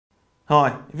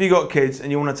Hi, if you've got kids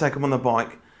and you want to take them on the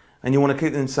bike and you want to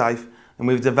keep them safe, then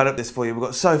we've developed this for you. We've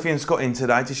got Sophie and Scott in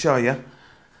today to show you.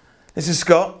 This is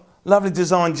Scott, lovely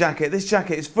design jacket. This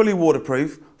jacket is fully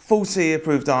waterproof, full CE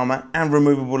approved armour and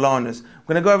removable liners.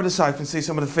 We're going to go over to Sophie and see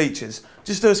some of the features.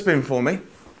 Just do a spin for me.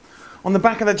 On the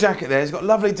back of the jacket there, it's got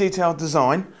lovely detailed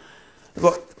design. We've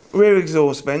got rear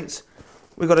exhaust vents.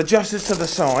 We've got adjusters to the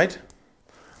side,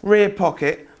 rear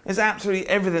pocket. There's absolutely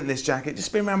everything in this jacket. Just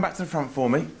spin around back to the front for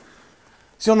me.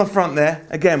 See on the front there,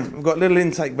 again, we've got little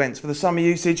intake vents for the summer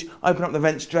usage. Open up the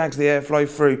vents, drags the airflow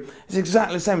through. It's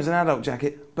exactly the same as an adult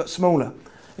jacket, but smaller.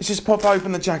 Let's just pop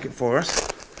open the jacket for us.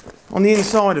 On the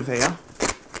inside of here,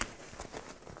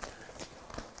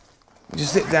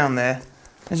 just sit down there.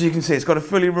 As you can see, it's got a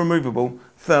fully removable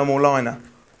thermal liner.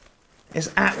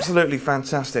 It's absolutely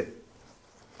fantastic.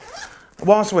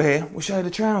 Whilst we're here, we'll show you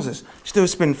the trousers. Just do a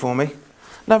spin for me.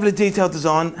 Lovely detailed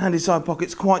design, handy side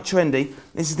pockets, quite trendy.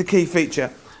 This is the key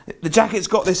feature. The jacket's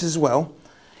got this as well.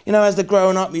 You know, as they're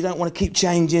growing up, you don't want to keep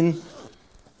changing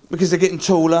because they're getting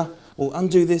taller. Well,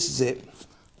 undo this zip,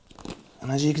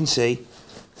 and as you can see,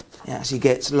 it actually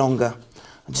gets longer.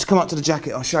 And just come up to the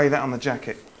jacket, I'll show you that on the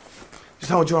jacket.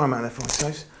 Just hold your arm out there for us,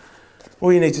 guys.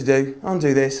 All you need to do,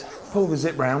 undo this, pull the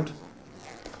zip round,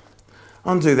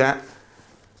 undo that,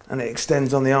 and it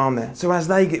extends on the arm there. So as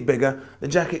they get bigger, the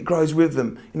jacket grows with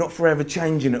them. You're not forever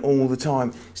changing it all the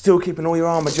time. Still keeping all your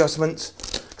arm adjustments,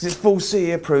 because it's full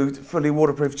CE approved, fully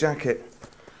waterproof jacket.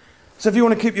 So if you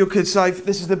want to keep your kids safe,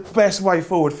 this is the best way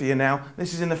forward for you now.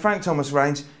 This is in the Frank Thomas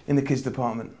range in the kids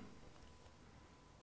department.